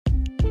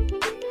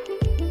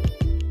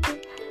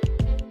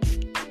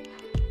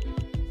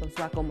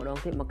ស្វាគមន៍ម្ដង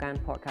ទៀតមកកាន់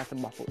podcast រ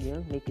បស់ពួកយើ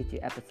ងនេះគឺជា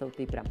episode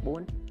ទី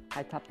 9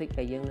 ហើយ topic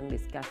ដែលយើងនឹង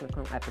discuss នៅក្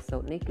នុង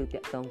episode នេះគឺទា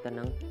ក់ទងទៅ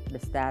នឹង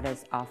the status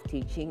of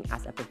teaching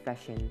as a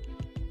profession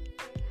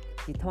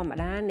ជាធម្ម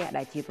តាអ្នក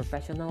ដែលជា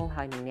professional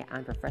ហើយនិងអ្នក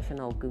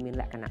unprofessional គឺមាន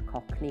លក្ខណៈខុ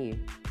សគ្នា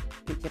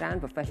ជាច្រើន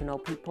professional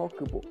people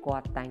គឺពួកគា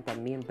ត់តែងតែ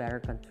មាន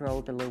better control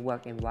ទៅលើ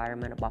work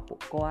environment របស់ពួក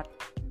គាត់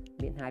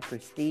មាន high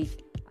prestige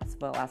as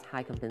well as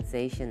high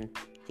compensation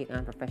ជាង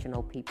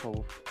unprofessional people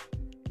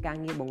ការ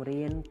ងារបង្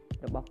រៀន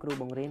របស់គ្រូ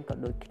បង្រៀនក៏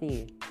ដូចគ្នា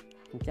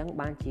អញ្ចឹង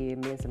បានជា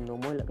មានសំណួរ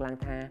មួយលើកឡើង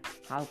ថា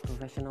how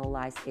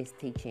professionalized is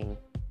teaching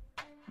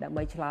ដើម្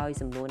បីឆ្លើយ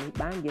សំណួរនេះ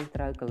បានយើង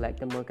ត្រូវកលេច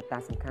ទៅមើលកត្តា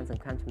សំខាន់ៗ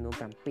ចំនួន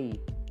7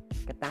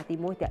កត្តាទី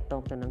1ទាក់ទ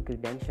ងទៅនឹង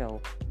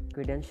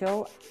credential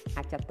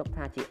អាចចាត់ទុក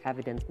ថាជា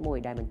evidence មួយ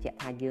ដែលបញ្ជាក់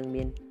ថាយើង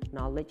មាន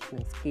knowledge និ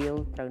ង skill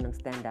ត្រូវនឹង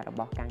standard រ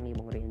បស់ការងារ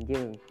បង្រៀន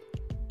យើង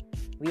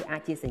វាអា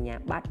ចជាសញ្ញា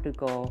បត្រឬ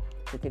ក៏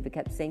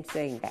certificate ផ្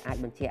សេងៗដែលអាច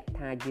បញ្ជាក់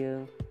ថាយើង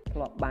ធ្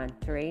លាប់បាន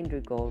train ឬ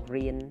ក៏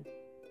រៀន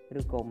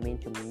ឬក៏មាន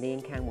ជំនាញ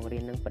ខាងបង្រៀ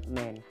ននឹងពិត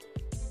មែន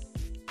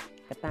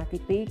កត្តាទី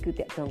2គឺ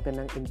ទាក់ទងទៅ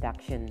នឹង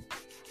induction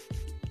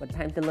បន្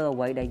ថែមទៅលើអ្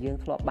វីដែលយើង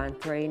ធ្លាប់បាន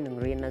train និង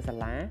រៀននៅសា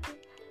លា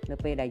នៅ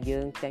ពេលដែលយើ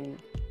ងចេញ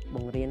ប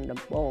ង្រៀន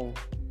ដំបូង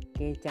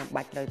គេចាំ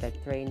បាច់ត្រូវតែ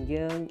train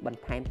យើងប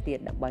ន្ថែមទៀត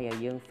ដើម្បីឲ្យ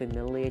យើង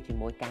familiar ជា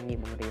មួយការងារ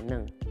បង្រៀននឹ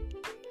ង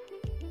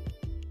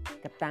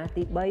កត្តា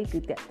ទី3គឺ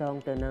ទាក់ទង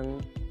ទៅនឹង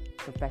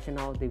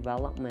professional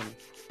development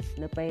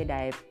នៅពេល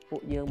ដែលពួ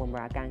កយើងបម្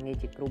រើការងារ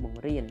ជាគ្រូប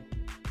ង្រៀន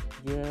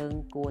យើង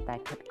គួរតែ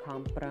ខិតខំ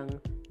ប្រឹង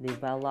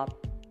develop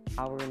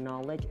our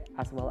knowledge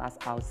as well as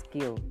our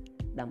skill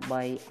ដើម្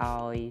បី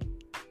ឲ្យ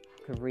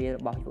career រ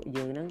បស់ពួក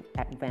យើងនឹង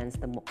advance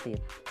ទៅមុខទៀត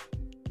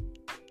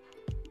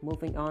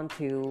Moving on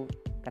to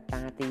កត្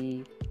តាទី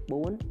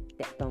4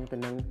ទាក់ទងទៅ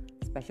នឹង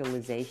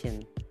specialization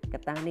ក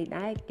ត្តានេះ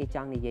ដែរគេច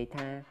ង់និយាយ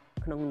ថា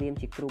ក្នុងនាម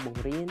ជាគ្រូប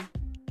ង្រៀន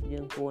យើ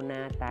ងគួរ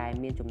ណាតែ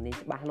មានជំនាញ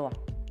ច្បាស់លាស់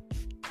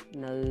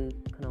នៅ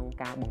ក្នុង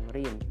ការបង្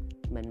រៀន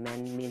មិនមែន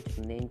មាន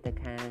ជំនាញទៅ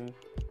ខាង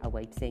អ្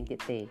វីផ្សេងទៀត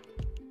ទេ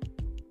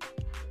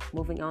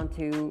Moving on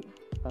to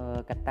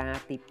កត្តា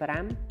ទី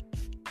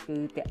5គឺ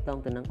តាក់ទង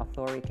ទៅនឹង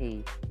authority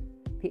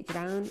ភាគច្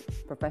រើន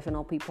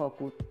professional people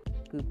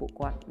គឺពួក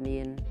គាត់មា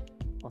ន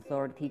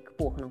authority ខ្ព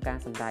ស់ក្នុងការ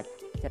សម្រេច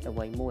ចិត្តអ្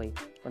វីមួយ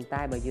ប៉ុន្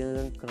តែបើយើ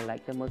ងក្រឡេក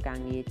ទៅមើលការ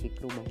ងារជា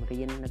គ្រូបង្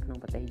រៀននៅក្នុង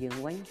ប្រទេសយើង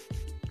វិញ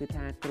គឺ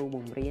ថាគ្រូប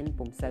ង្រៀន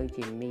ពុំសូវ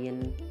ជាមាន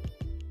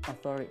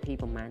authority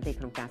ប្រមាណទេ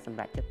ក្នុងការសម្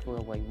រេចចិត្តធ្វើ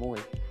អ្វីមួយ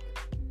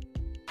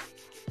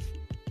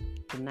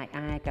ចំណែក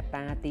ឯកត្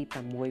តាទី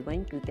6វិញ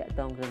គឺតាក់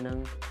ទងទៅនឹង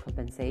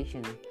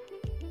compensation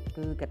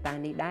គឺកត្តា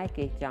នេះដែរ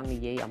គេចង់និ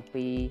យាយអំ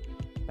ពី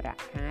ប្រា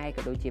ក់ខែ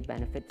ក៏ដូចជា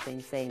benefit ផ្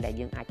សេងៗដែល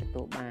យើងអាចទ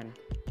ទួលបាន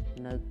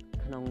នៅ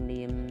ក្នុង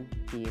នាម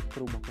ជាគ្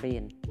រូបង្រៀ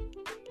ន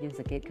យើង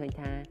សង្កេតឃើញ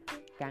ថា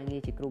ការងា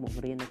រជាគ្រូប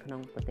ង្រៀននៅក្នុ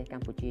ងប្រទេសក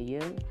ម្ពុជា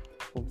យើង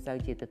ពុំសូវ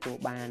ជាទទួល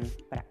បាន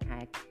ប្រាក់ខែ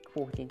ខ្ព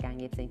ស់ជាងការ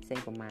ងារផ្សេង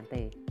ៗប្រហែល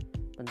ទេ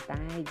ប៉ុន្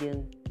តែយើង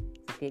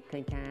សង្កេតឃើ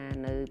ញថា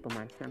នៅប្រ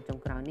ហែលឆ្នាំចុង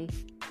ក្រោយនេះ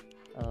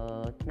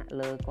ថ្នាក់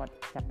លើគាត់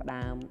ចាប់ផ្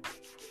ដើម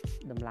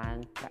ដំឡើង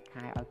ប្រាក់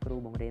ខែឲ្យគ្រូ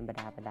បង្រៀនបណ្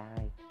ដា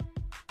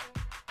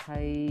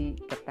ហើយ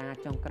កត្តា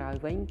ចុងក្រោយ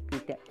វិញគឺ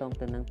តាក់ទង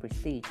ទៅនឹង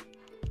prestige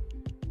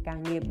ការ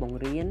ងារបង្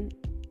រៀន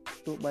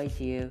ទោះបី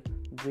ជា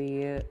វា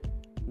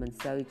មិន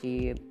សូវជា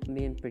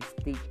មាន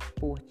prestige ខ្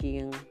ពស់ជា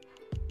ង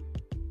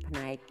ផ្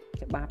នែក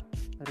ច្បាប់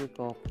ឬ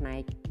ក៏ផ្នែ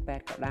កពេ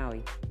ទ្យក៏ដោយ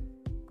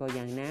ក៏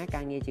យ៉ាងណា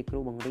ការងារជាគ្រូ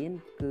បង្រៀន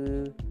គឺ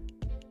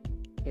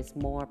is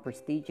more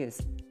prestigious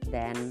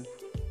than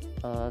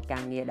កា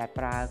រងារដែល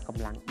ប្រើក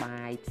ម្លាំង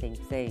បាយផ្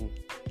សេង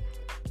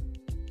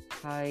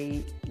ហើយ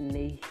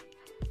នេះ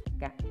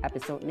អេ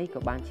ពីសូតនេះក៏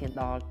បានឈាន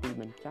ដល់ទី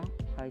បញ្ចប់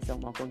ហើយសូម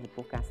អរគុណចំ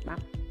ពោះការស្ដា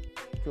ប់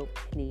ជួប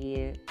គ្នា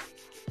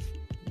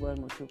វិល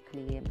មកជួបគ្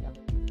នាម្ដ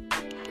ង